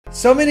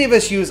So many of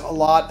us use a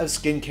lot of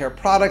skincare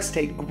products,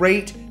 take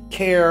great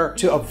care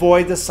to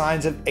avoid the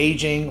signs of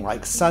aging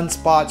like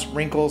sunspots,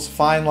 wrinkles,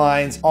 fine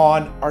lines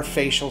on our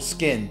facial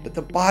skin, but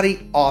the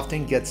body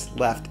often gets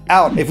left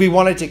out if we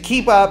wanted to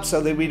keep up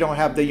so that we don't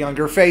have the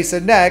younger face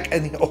and neck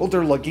and the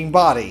older looking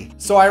body.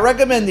 So I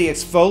recommend the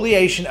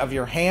exfoliation of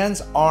your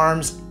hands,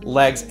 arms,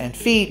 legs, and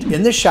feet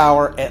in the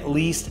shower at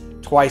least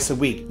twice a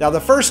week. Now, the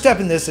first step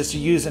in this is to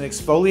use an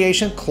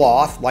exfoliation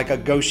cloth, like a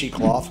goshi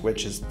cloth,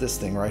 which is this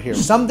thing right here.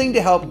 Something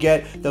to help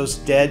get those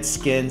dead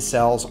skin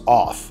cells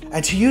off.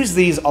 And to use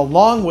these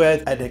along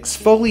with an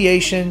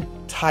exfoliation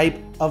type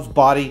of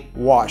body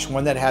wash,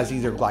 one that has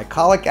either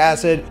glycolic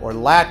acid or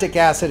lactic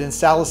acid and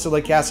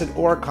salicylic acid,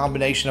 or a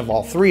combination of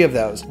all three of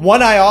those.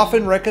 One I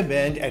often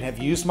recommend and have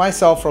used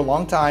myself for a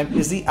long time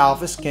is the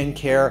Alpha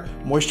Skincare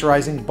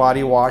Moisturizing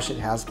Body Wash. It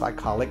has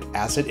glycolic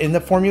acid in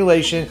the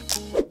formulation.